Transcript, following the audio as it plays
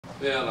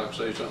Yeah, like I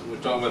say, something, we're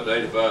talking about the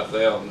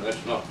 85,000,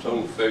 that's not the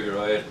total figure.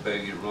 I asked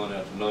Peggy to run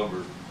out the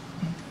numbers.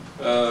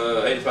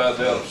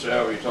 85,000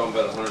 salary, you're talking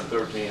about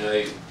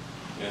 113,800,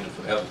 and if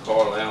we have the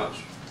car allowance,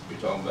 you're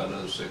talking about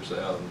another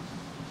 6,000.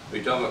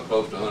 You're talking about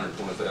close to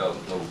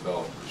 120,000 total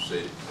cost for the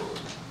city for the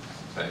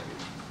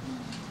package.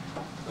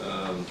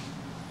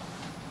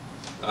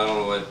 I don't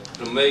know,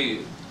 to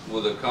me,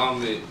 with the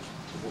economy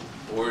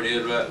where it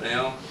is right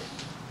now,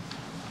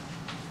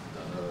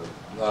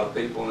 a lot of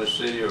people in this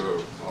city are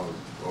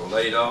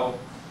laid off.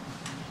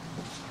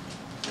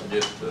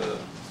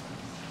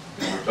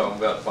 We're talking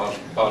about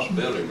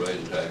possibility of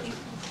raising taxes.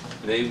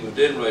 And even if we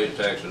didn't raise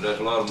taxes, that's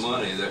a lot of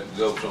money that could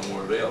go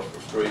somewhere else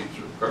for streets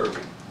or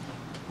curbing.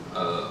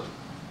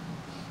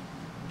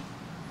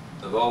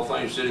 Of all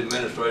things, city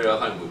administrator,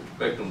 I think we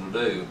expect them to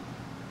do.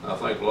 I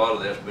think a lot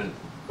of that's been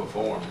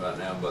performed right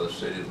now by the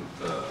city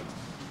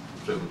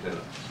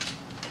superintendent.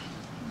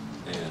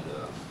 And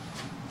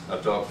I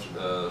talked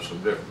to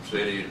some different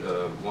cities,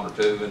 one or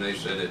two, and they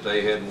said that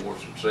they had more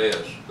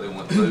success. They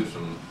went through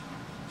some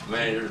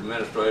managers,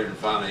 administrators, and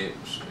finally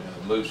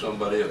moved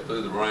somebody up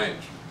through the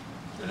ranks,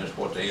 and that's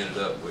what they ended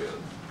up with.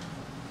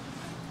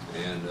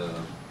 And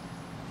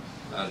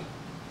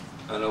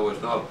I know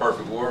it's not a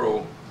perfect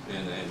world,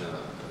 and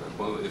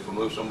if we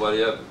move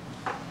somebody up,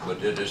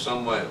 but there's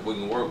some way we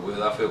can work with.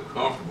 I feel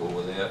comfortable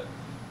with that.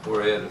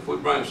 Whereas if we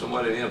bring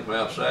somebody in from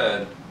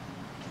outside,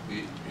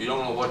 you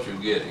don't know what you're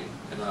getting,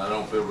 and I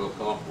don't feel real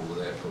comfortable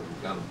with that, because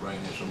we're kind of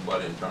bringing in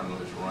somebody internally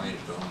that's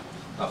arranged on.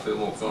 I feel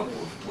more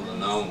comfortable with a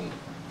known,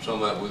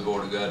 somebody we've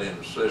already got in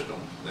the system.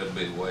 That'd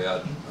be the way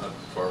I'd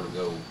prefer to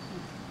go,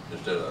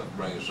 instead of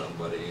bringing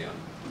somebody in.